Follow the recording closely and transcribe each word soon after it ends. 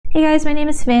Hey guys, my name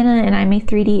is Savannah and I'm a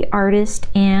 3D artist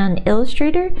and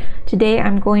illustrator. Today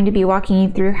I'm going to be walking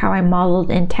you through how I modeled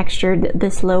and textured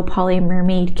this low poly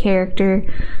mermaid character.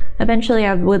 Eventually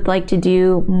I would like to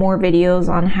do more videos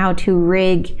on how to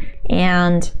rig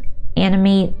and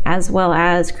animate, as well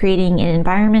as creating an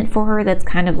environment for her that's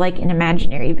kind of like an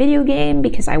imaginary video game,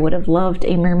 because I would have loved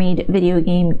a mermaid video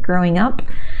game growing up.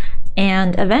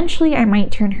 And eventually I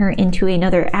might turn her into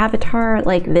another avatar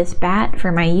like this bat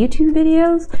for my YouTube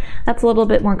videos. That's a little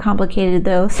bit more complicated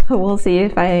though, so we'll see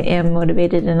if I am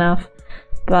motivated enough.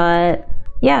 But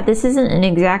yeah, this isn't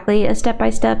exactly a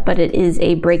step-by-step, but it is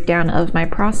a breakdown of my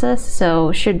process,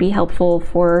 so should be helpful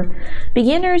for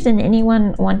beginners and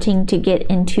anyone wanting to get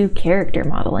into character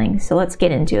modeling. So let's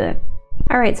get into it.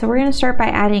 Alright, so we're going to start by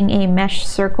adding a mesh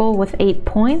circle with 8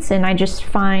 points, and I just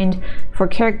find for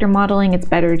character modeling it's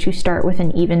better to start with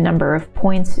an even number of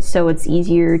points so it's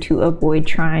easier to avoid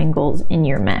triangles in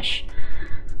your mesh.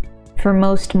 For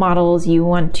most models you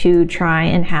want to try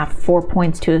and have 4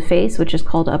 points to a face, which is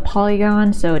called a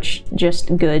polygon, so it's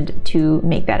just good to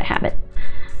make that a habit.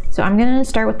 So I'm going to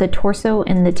start with the torso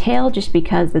and the tail just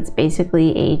because it's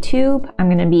basically a tube. I'm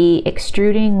going to be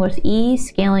extruding with E,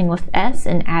 scaling with S,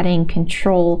 and adding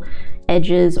control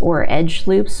edges or edge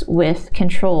loops with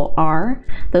control R.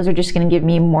 Those are just going to give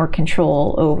me more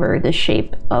control over the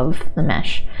shape of the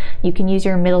mesh. You can use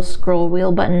your middle scroll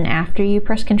wheel button after you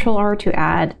press control R to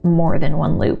add more than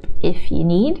one loop if you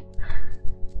need.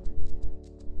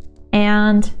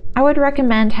 And I would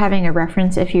recommend having a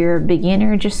reference if you're a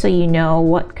beginner, just so you know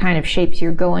what kind of shapes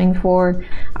you're going for.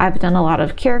 I've done a lot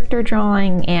of character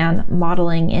drawing and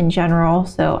modeling in general,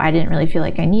 so I didn't really feel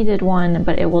like I needed one,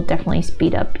 but it will definitely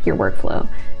speed up your workflow.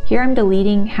 Here I'm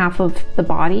deleting half of the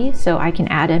body so I can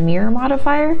add a mirror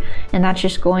modifier, and that's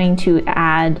just going to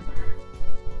add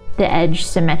the edge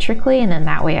symmetrically, and then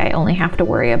that way I only have to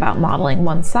worry about modeling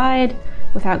one side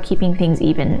without keeping things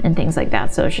even and things like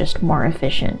that, so it's just more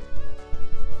efficient.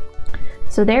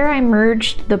 So there I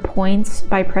merged the points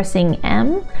by pressing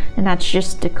M, and that's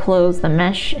just to close the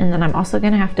mesh, and then I'm also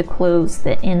going to have to close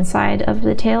the inside of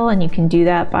the tail, and you can do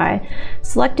that by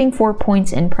selecting 4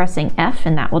 points and pressing F,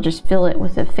 and that will just fill it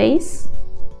with a face.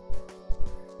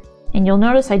 And you'll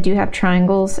notice I do have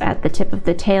triangles at the tip of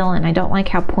the tail, and I don't like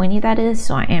how pointy that is,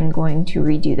 so I am going to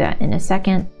redo that in a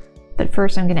second. But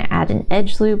first I'm going to add an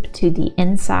edge loop to the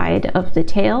inside of the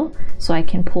tail so I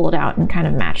can pull it out and kind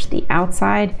of match the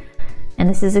outside. And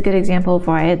this is a good example of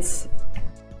why it's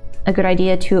a good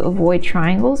idea to avoid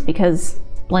triangles, because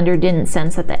Blender didn't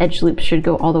sense that the edge loop should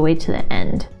go all the way to the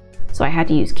end. So I had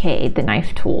to use K, the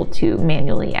knife tool, to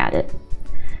manually add it.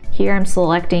 Here I'm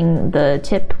selecting the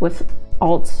tip with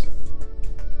Alt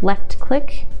left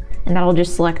click, and that'll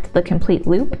just select the complete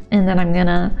loop. And then I'm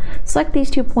gonna select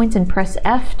these 2 points and press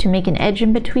F to make an edge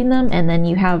in between them, and then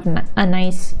you have a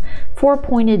nice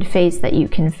 4-pointed face that you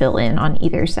can fill in on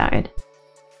either side.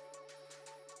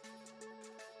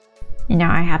 And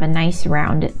now I have a nice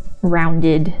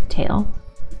rounded tail.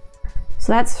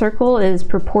 So that circle is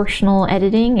proportional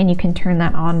editing, and you can turn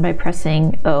that on by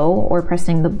pressing O or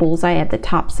pressing the bullseye at the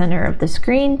top center of the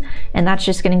screen, and that's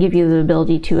just going to give you the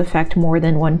ability to affect more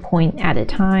than 1 point at a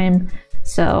time,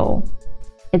 so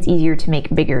it's easier to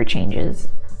make bigger changes.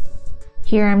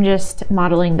 Here I'm just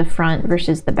modeling the front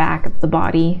versus the back of the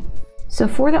body. So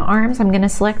for the arms, I'm going to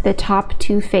select the top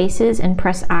 2 faces and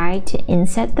press I to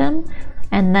inset them.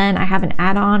 And then I have an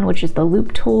add-on, which is the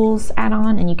Loop Tools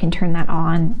add-on, and you can turn that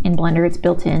on in Blender. It's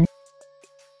built in.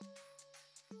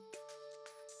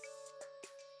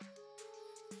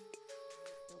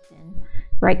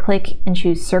 Right-click and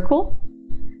choose Circle.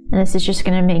 And this is just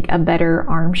going to make a better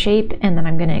arm shape, and then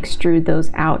I'm going to extrude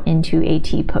those out into a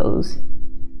T-pose.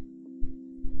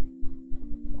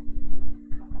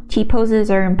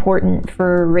 T-poses are important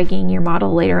for rigging your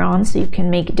model later on, so you can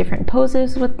make different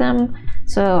poses with them.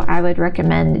 So I would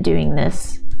recommend doing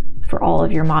this for all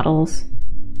of your models.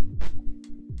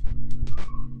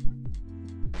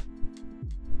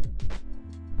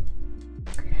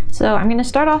 So I'm going to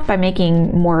start off by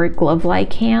making more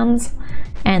glove-like hands,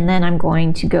 and then I'm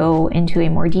going to go into a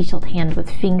more detailed hand with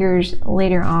fingers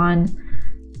later on.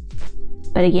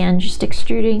 But again, just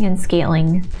extruding and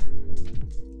scaling.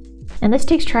 And this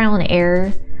takes trial and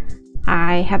error.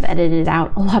 I have edited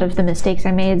out a lot of the mistakes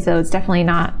I made, so it's definitely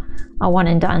not a one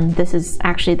and done. This is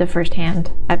actually the first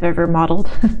hand I've ever modeled.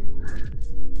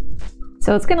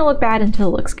 So it's gonna look bad until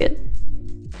it looks good.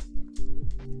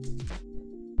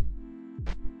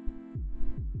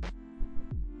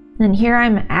 Then here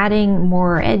I'm adding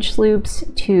more edge loops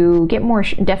to get more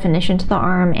definition to the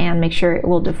arm and make sure it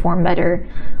will deform better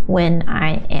when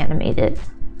I animate it.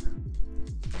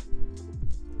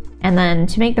 And then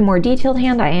to make the more detailed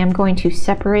hand, I am going to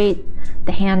separate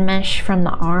the hand mesh from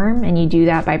the arm, and you do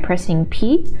that by pressing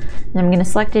P. And I'm going to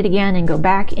select it again and go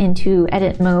back into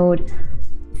edit mode,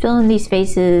 fill in these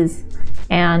faces,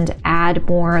 and add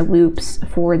more loops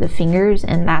for the fingers,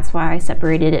 and that's why I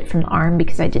separated it from the arm,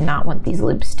 because I did not want these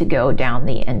loops to go down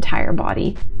the entire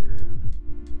body.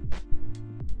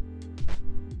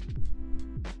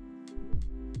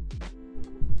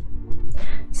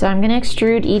 So I'm going to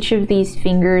extrude each of these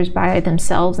fingers by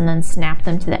themselves and then snap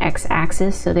them to the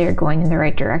x-axis so they're going in the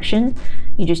right direction.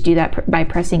 You just do that by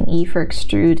pressing E for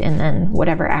extrude and then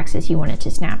whatever axis you want it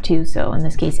to snap to. So in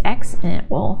this case X, and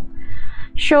it will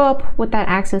show up with that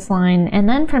axis line. And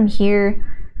then from here,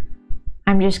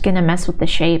 I'm just going to mess with the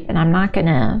shape, and I'm not going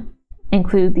to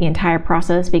include the entire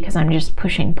process because I'm just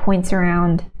pushing points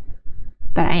around.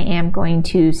 But I am going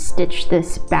to stitch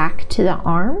this back to the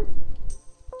arm.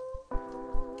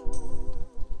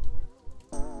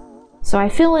 So I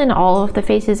fill in all of the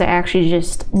faces. I actually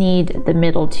just need the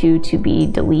middle two to be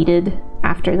deleted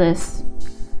after this.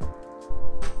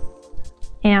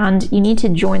 And you need to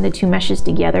join the two meshes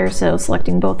together, so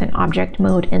selecting both in object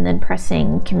mode and then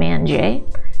pressing Command J,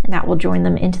 and that will join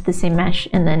them into the same mesh.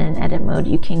 And then in edit mode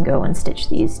you can go and stitch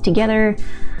these together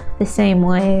the same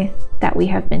way that we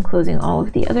have been closing all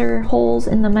of the other holes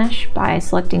in the mesh by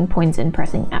selecting points and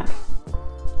pressing F.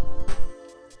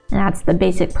 And that's the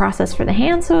basic process for the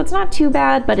hand, so it's not too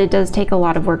bad, but it does take a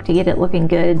lot of work to get it looking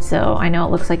good. So I know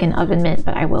it looks like an oven mitt,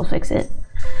 but I will fix it.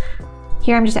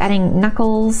 Here I'm just adding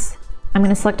knuckles. I'm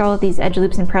going to select all of these edge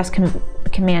loops and press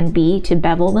Command B to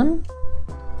bevel them,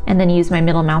 and then use my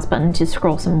middle mouse button to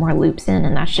scroll some more loops in,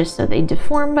 and that's just so they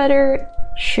deform better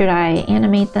should I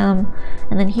animate them.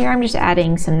 And then here I'm just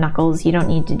adding some knuckles. You don't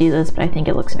need to do this, but I think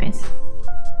it looks nice.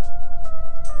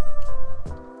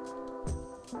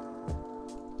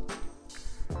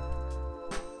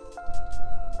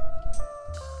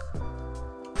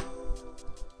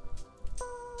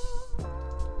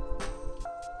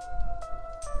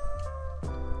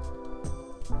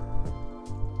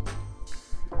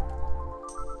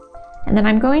 And then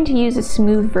I'm going to use a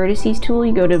smooth vertices tool.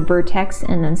 You go to vertex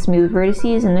and then smooth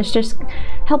vertices, and this just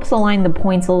helps align the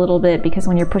points a little bit, because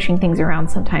when you're pushing things around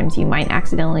sometimes you might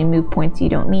accidentally move points you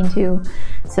don't mean to.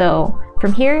 So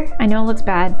from here, I know it looks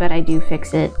bad, but I do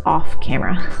fix it off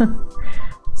camera.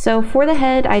 So for the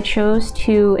head, I chose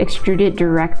to extrude it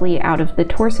directly out of the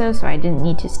torso, so I didn't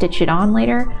need to stitch it on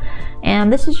later.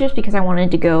 And this is just because I wanted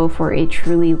to go for a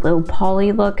truly low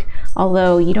poly look,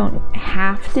 although you don't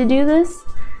have to do this.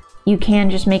 You can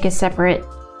just make a separate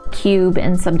cube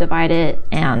and subdivide it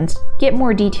and get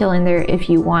more detail in there if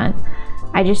you want.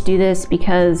 I just do this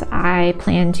because I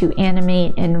plan to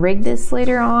animate and rig this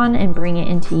later on and bring it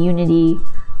into Unity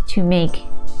to make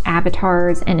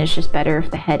avatars, and it's just better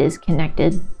if the head is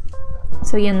connected.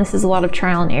 So again, this is a lot of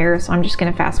trial and error, so I'm just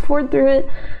going to fast forward through it,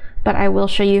 but I will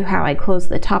show you how I close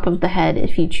the top of the head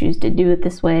if you choose to do it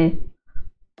this way.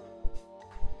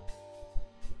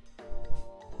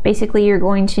 Basically, you're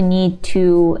going to need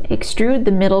to extrude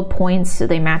the middle points so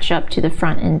they match up to the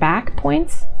front and back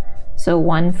points. So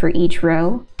one for each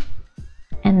row.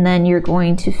 And then you're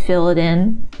going to fill it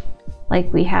in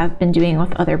like we have been doing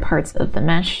with other parts of the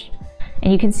mesh.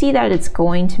 And you can see that it's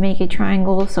going to make a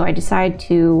triangle, so I decide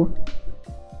to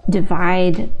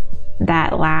divide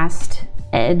that last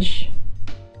edge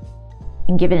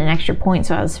and give it an extra point,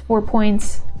 so it has 4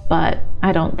 points, but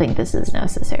I don't think this is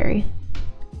necessary.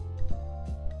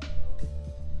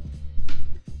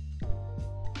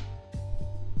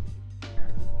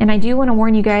 And I do want to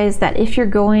warn you guys that if you're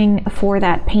going for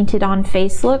that painted on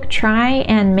face look, try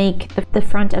and make the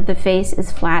front of the face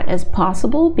as flat as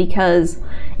possible, because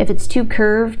if it's too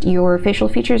curved, your facial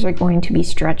features are going to be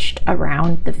stretched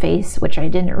around the face, which I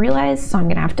didn't realize, so I'm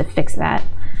going to have to fix that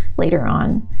later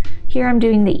on. Here I'm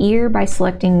doing the ear by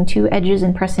selecting two edges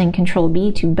and pressing Ctrl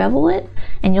B to bevel it,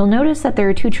 and you'll notice that there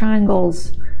are two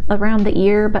triangles around the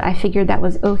ear, but I figured that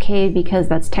was okay because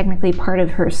that's technically part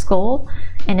of her skull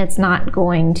and it's not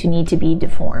going to need to be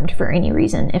deformed for any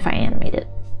reason if I animate it.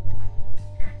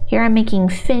 Here I'm making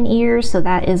fin ears, so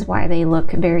that is why they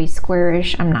look very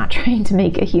squarish. I'm not trying to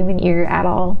make a human ear at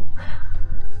all.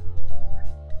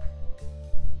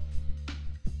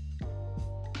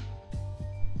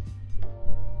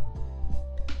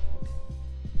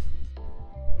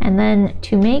 And then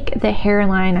to make the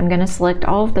hairline, I'm going to select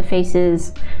all of the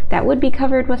faces that would be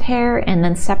covered with hair and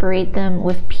then separate them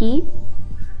with P.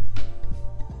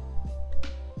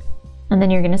 And then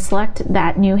you're going to select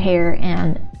that new hair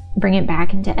and bring it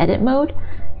back into edit mode.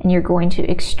 And you're going to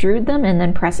extrude them and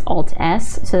then press Alt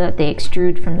S so that they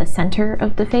extrude from the center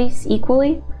of the face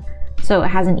equally. so it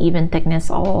has an even thickness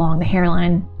all along the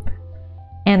hairline.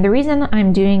 And the reason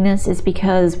I'm doing this is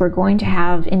because we're going to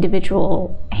have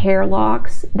individual hair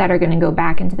locks that are going to go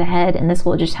back into the head, and this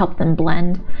will just help them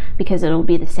blend because it'll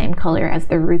be the same color as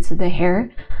the roots of the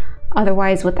hair.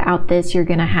 Otherwise, without this, you're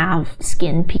going to have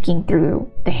skin peeking through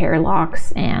the hair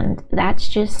locks, and that's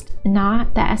just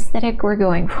not the aesthetic we're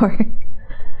going for.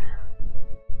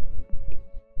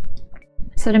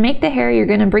 So to make the hair, you're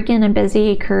going to bring in a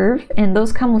Bezier curve, and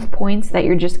those come with points that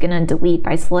you're just going to delete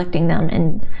by selecting them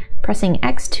and pressing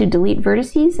X to delete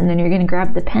vertices, and then you're going to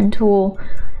grab the pen tool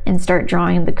and start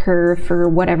drawing the curve for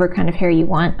whatever kind of hair you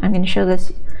want. I'm going to show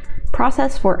this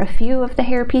process for a few of the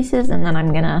hair pieces, and then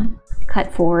I'm going to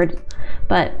cut forward.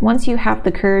 But once you have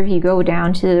the curve, you go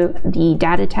down to the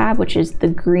data tab, which is the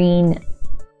green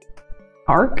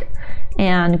arc,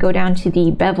 and go down to the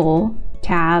bevel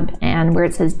tab, and where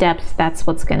it says depth, that's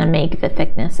what's going to make the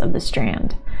thickness of the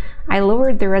strand. I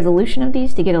lowered the resolution of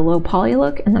these to get a low poly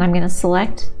look, and then I'm going to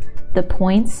select the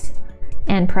points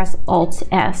and press Alt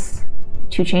S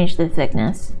to change the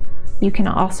thickness. You can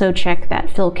also check that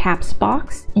fill caps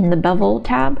box in the bevel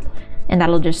tab, and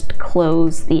that'll just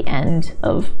close the end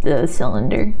of the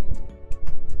cylinder.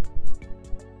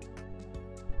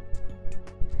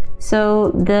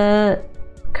 So the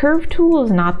curve tool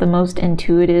is not the most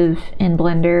intuitive in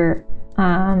Blender,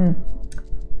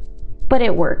 but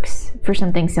it works for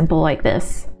something simple like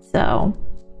this. So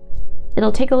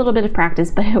it'll take a little bit of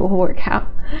practice, but it will work out.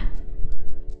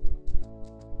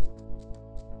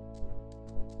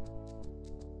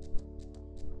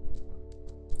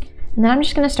 And then I'm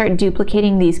just going to start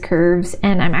duplicating these curves,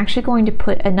 and I'm actually going to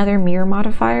put another mirror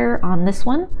modifier on this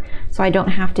one so I don't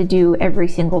have to do every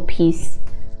single piece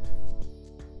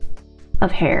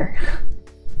of hair.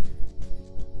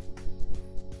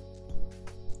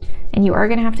 And you are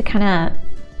going to have to kind of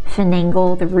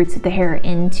finagle the roots of the hair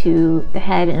into the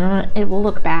head, and it will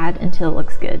look bad until it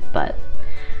looks good, but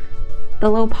the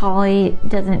low poly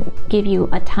doesn't give you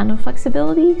a ton of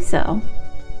flexibility, so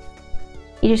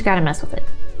you just got to mess with it.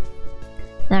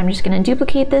 Then I'm just going to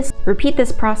duplicate this, repeat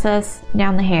this process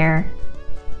down the hair,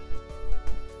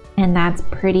 and that's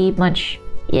pretty much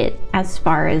it as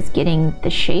far as getting the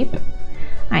shape.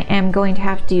 I am going to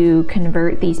have to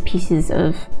convert these pieces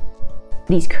of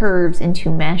these curves into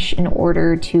mesh in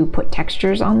order to put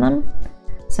textures on them.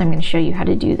 So I'm going to show you how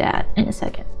to do that in a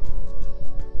second.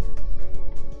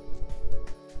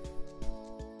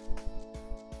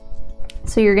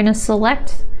 So you're going to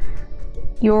select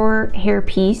your hair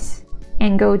piece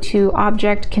and go to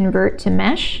Object, Convert to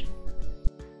Mesh.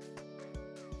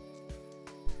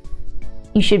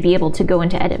 You should be able to go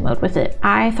into edit mode with it.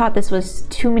 I thought this was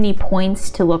too many points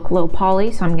to look low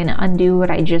poly, so I'm going to undo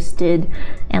what I just did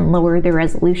and lower the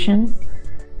resolution.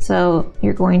 So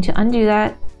you're going to undo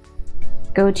that,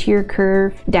 go to your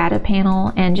curve data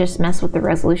panel, and just mess with the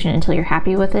resolution until you're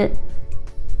happy with it.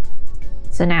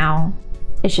 So now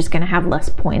it's just going to have less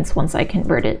points once I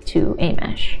convert it to a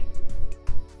mesh.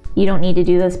 You don't need to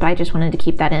do this, but I just wanted to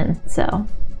keep that in so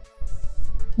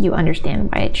you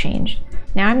understand why it changed.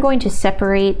 Now I'm going to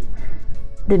separate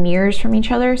the mirrors from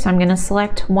each other. So I'm going to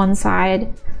select one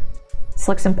side,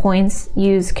 select some points,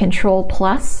 use Control+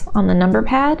 on the number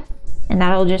pad, and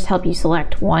that'll just help you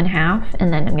select one half.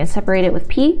 And then I'm going to separate it with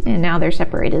P, and now they're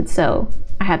separated. So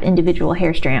I have individual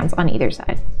hair strands on either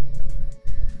side.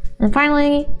 And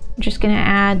finally, I'm just going to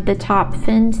add the top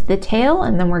fin to the tail,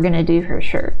 and then we're going to do her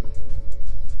shirt.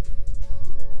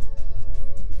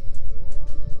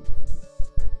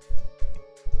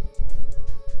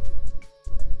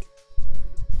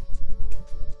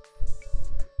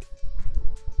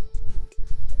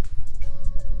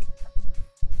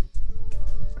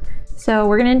 So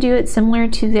we're going to do it similar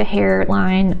to the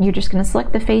hairline. You're just going to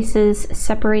select the faces,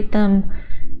 separate them,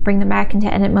 bring them back into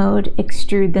edit mode,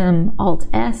 extrude them, Alt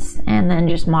S, and then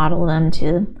just model them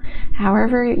to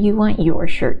however you want your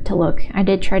shirt to look. I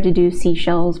did try to do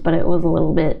seashells, but it was a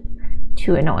little bit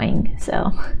too annoying.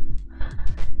 So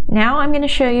now I'm going to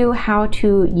show you how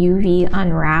to UV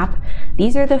unwrap.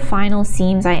 These are the final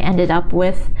seams I ended up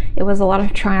with. It was a lot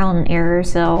of trial and error,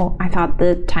 so I thought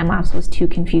the time lapse was too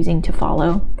confusing to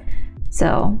follow.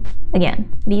 So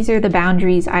again, these are the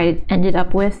boundaries I ended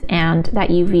up with, and that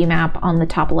UV map on the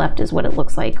top left is what it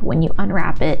looks like when you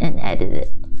unwrap it and edit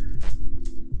it.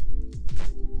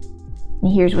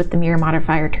 And here's with the mirror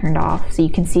modifier turned off, so you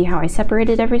can see how I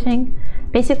separated everything.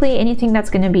 Basically anything that's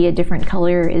going to be a different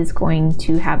color is going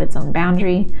to have its own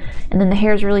boundary. And then the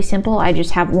hair is really simple. I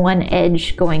just have one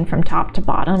edge going from top to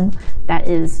bottom that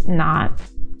is not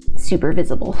super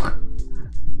visible.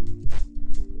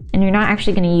 And you're not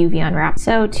actually going to UV unwrap.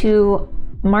 So to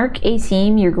mark a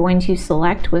seam, you're going to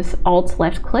select with Alt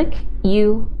left click,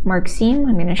 U, mark seam.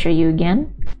 I'm going to show you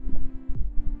again.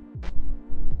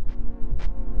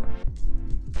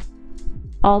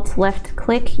 Alt left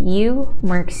click, U,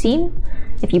 mark seam.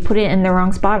 If you put it in the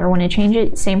wrong spot or want to change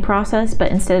it, same process,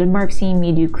 but instead of mark seam,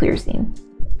 you do clear seam.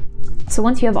 So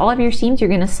once you have all of your seams, you're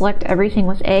going to select everything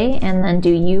with A and then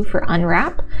do U for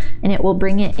unwrap, and it will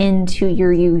bring it into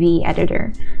your UV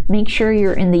editor. Make sure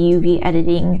you're in the UV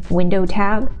editing window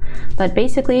tab, but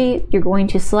basically you're going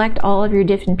to select all of your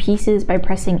different pieces by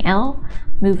pressing L,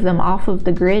 move them off of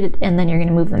the grid, and then you're going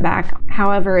to move them back.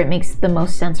 However, it makes the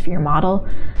most sense for your model.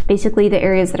 Basically, the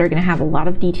areas that are going to have a lot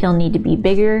of detail need to be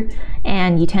bigger,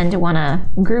 and you tend to want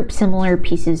to group similar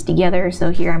pieces together. So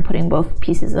here I'm putting both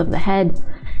pieces of the head.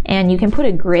 And you can put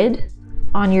a grid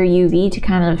on your UV to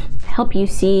kind of help you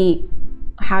see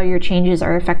how your changes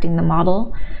are affecting the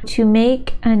model. To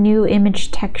make a new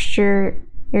image texture,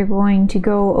 you're going to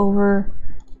go over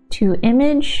to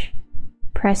Image,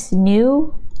 press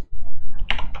New,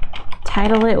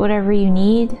 title it whatever you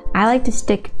need. I like to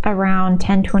stick around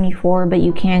 1024, but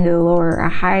you can go lower or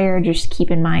higher. Just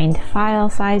keep in mind file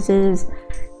sizes.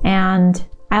 And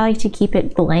I like to keep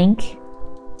it blank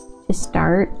to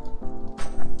start.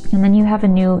 And then you have a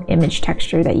new image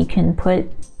texture that you can put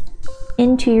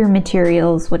into your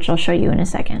materials, which I'll show you in a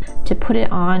second. To put it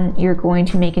on, you're going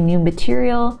to make a new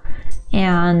material,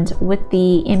 and with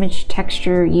the image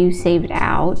texture you saved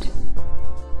out,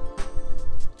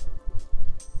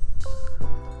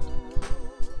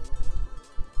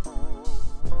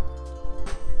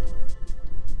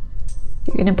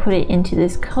 you're going to put it into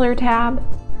this color tab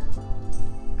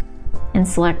and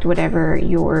select whatever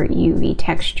your UV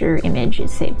texture image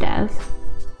is saved as.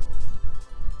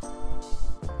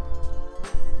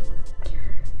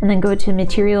 And then go to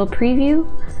Material Preview,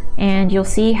 and you'll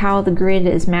see how the grid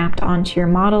is mapped onto your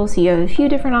model. So you have a few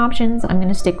different options. I'm going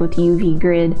to stick with UV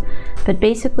grid, but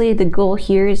basically the goal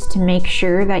here is to make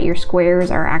sure that your squares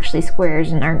are actually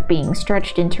squares and aren't being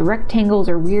stretched into rectangles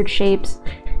or weird shapes,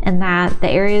 and that the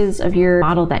areas of your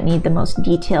model that need the most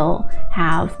detail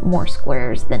have more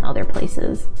squares than other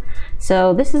places.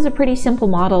 So this is a pretty simple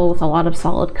model with a lot of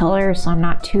solid color, so I'm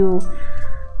not too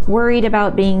worried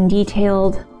about being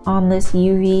detailed on this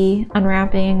UV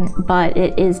unwrapping, but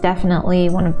it is definitely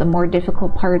one of the more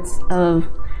difficult parts of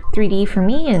 3D for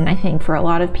me, and I think for a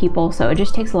lot of people, so it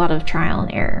just takes a lot of trial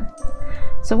and error.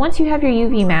 So once you have your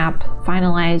UV map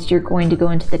finalized, you're going to go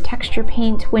into the Texture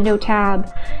Paint window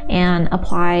tab and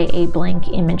apply a blank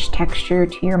image texture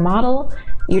to your model.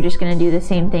 You're just going to do the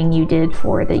same thing you did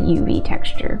for the UV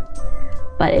texture,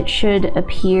 but it should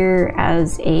appear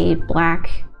as a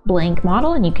black blank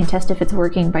model, and you can test if it's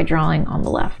working by drawing on the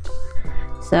left.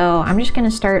 So I'm just going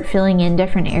to start filling in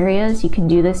different areas. You can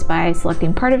do this by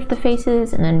selecting part of the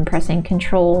faces and then pressing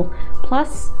Ctrl+,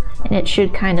 and it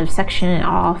should kind of section it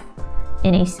off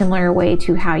in a similar way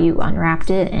to how you unwrapped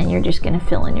it, and you're just going to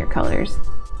fill in your colors.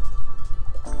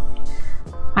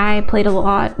 I played a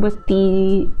lot with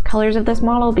the colors of this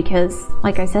model because,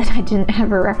 like I said, I didn't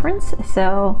have a reference,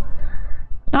 so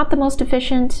not the most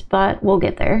efficient, but we'll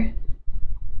get there.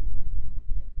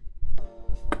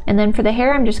 And then for the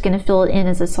hair, I'm just going to fill it in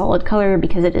as a solid color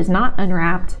because it is not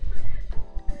unwrapped.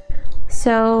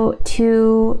 So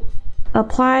to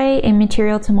apply a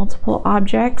material to multiple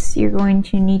objects, you're going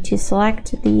to need to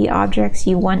select the objects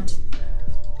you want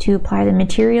to apply the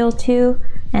material to,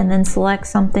 and then select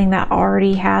something that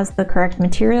already has the correct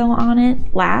material on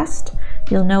it last.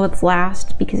 You'll know it's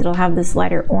last because it'll have this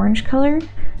lighter orange color,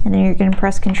 and then you're going to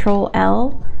press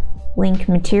Ctrl+L, link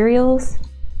materials.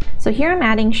 So here I'm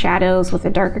adding shadows with a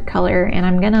darker color, and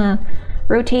I'm going to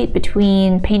rotate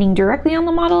between painting directly on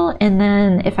the model, and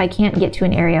then if I can't get to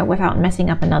an area without messing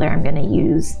up another, I'm going to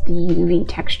use the UV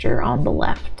texture on the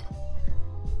left.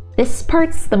 This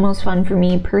part's the most fun for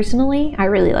me personally. I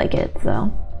really like it,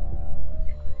 so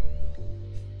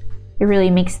it really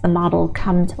makes the model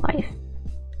come to life.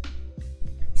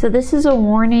 So this is a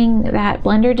warning that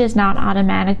Blender does not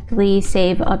automatically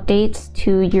save updates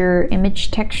to your image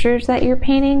textures that you're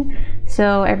painting.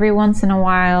 So every once in a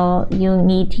while you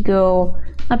need to go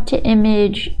up to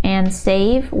Image and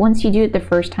Save. Once you do it the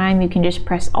first time, you can just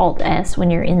press Alt-S when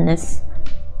you're in this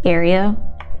area,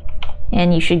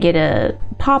 and you should get a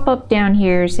pop-up down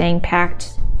here saying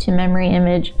Packed to Memory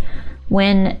Image.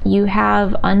 When you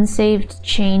have unsaved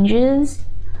changes,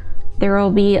 there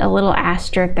will be a little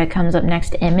asterisk that comes up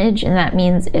next to Image, and that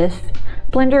means if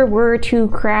Blender were to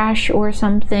crash or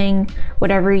something,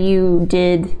 whatever you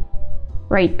did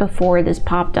right before this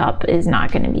popped up is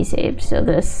not going to be saved. So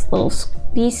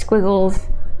these squiggles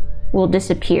will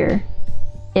disappear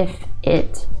if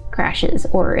it crashes. crashes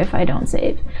or if I don't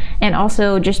save. And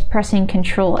also just pressing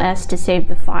Control S to save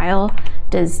the file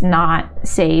does not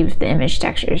save the image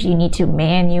textures. You need to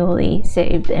manually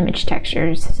save the image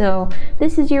textures. So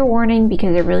this is your warning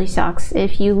because it really sucks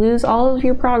if you lose all of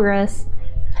your progress.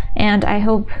 And I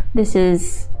hope this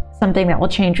is something that will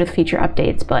change with future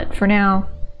updates, but for now,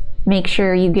 make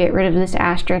sure you get rid of this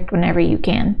asterisk whenever you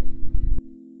can.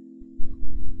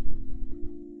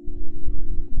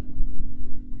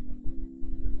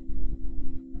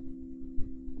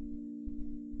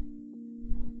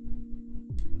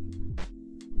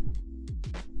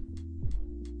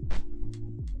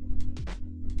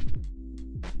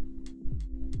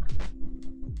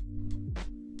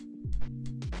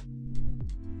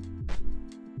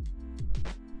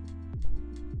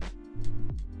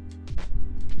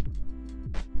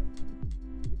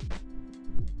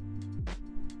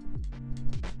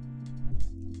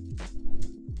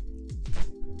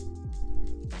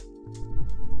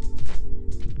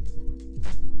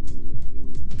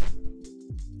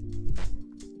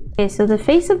 Okay, so the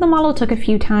face of the model took a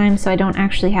few times, so I don't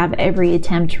actually have every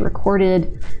attempt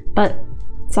recorded, but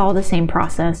it's all the same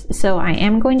process. So I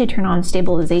am going to turn on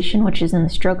stabilization, which is in the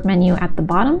stroke menu at the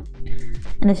bottom.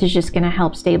 And this is just going to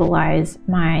help stabilize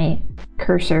my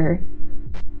cursor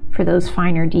for those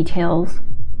finer details.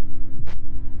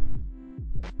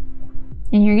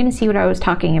 And you're going to see what I was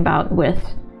talking about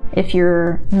with if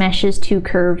your mesh is too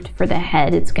curved for the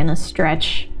head, it's going to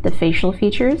stretch the facial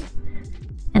features.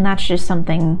 And that's just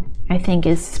something I think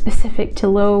is specific to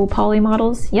low poly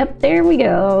models. Yep, there we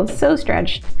go, so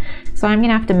stretched. So I'm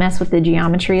gonna have to mess with the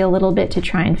geometry a little bit to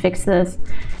try and fix this.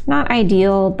 Not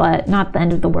ideal, but not the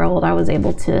end of the world. I was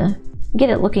able to get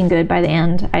it looking good by the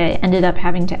end. I ended up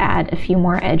having to add a few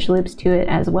more edge loops to it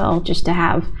as well, just to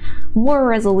have more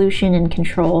resolution and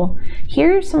control.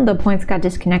 Here, some of the points got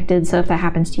disconnected, so if that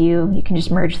happens to you, you can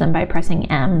just merge them by pressing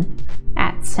M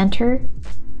at center.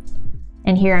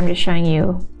 And here I'm just showing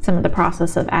you some of the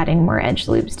process of adding more edge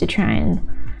loops to try and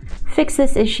fix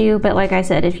this issue. But like I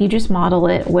said, if you just model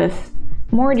it with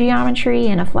more geometry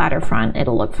and a flatter front,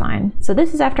 it'll look fine. So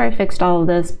this is after I fixed all of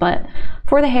this, but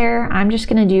for the hair, I'm just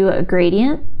gonna do a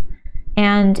gradient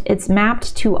and it's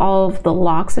mapped to all of the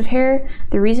locks of hair.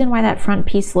 The reason why that front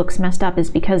piece looks messed up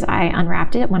is because I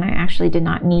unwrapped it when I actually did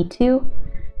not need to.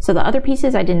 So the other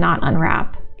pieces I did not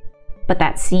unwrap, but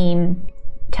that seam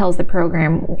tells the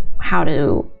program how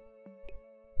to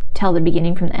tell the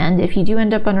beginning from the end. If you do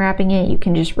end up unwrapping it, you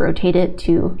can just rotate it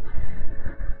to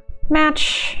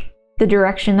match the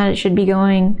direction that it should be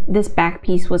going. This back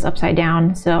piece was upside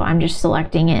down, so I'm just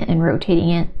selecting it and rotating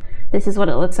it. This is what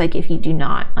it looks like if you do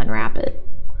not unwrap it,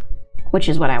 which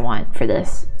is what I want for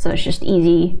this. So it's just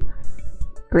easy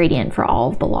gradient for all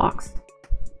of the locks.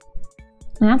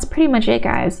 And that's pretty much it,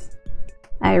 guys.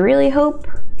 I really hope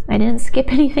I didn't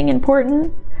skip anything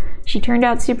important. She turned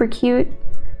out super cute.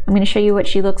 I'm going to show you what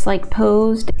she looks like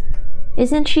posed.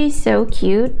 Isn't she so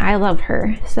cute? I love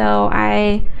her. So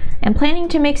I am planning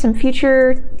to make some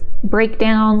future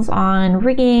breakdowns on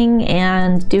rigging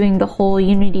and doing the whole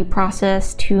Unity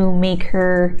process to make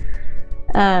her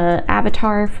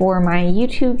avatar for my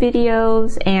YouTube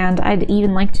videos, and I'd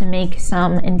even like to make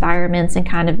some environments and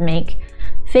kind of make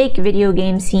fake video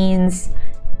game scenes,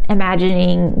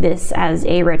 imagining this as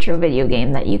a retro video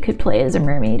game that you could play as a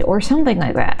mermaid or something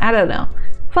like that. I don't know.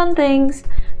 Fun things.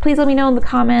 Please let me know in the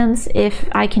comments if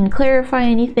I can clarify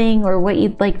anything or what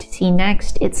you'd like to see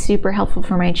next. It's super helpful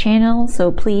for my channel,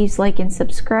 so please like and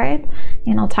subscribe,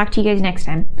 and I'll talk to you guys next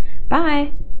time.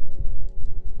 Bye!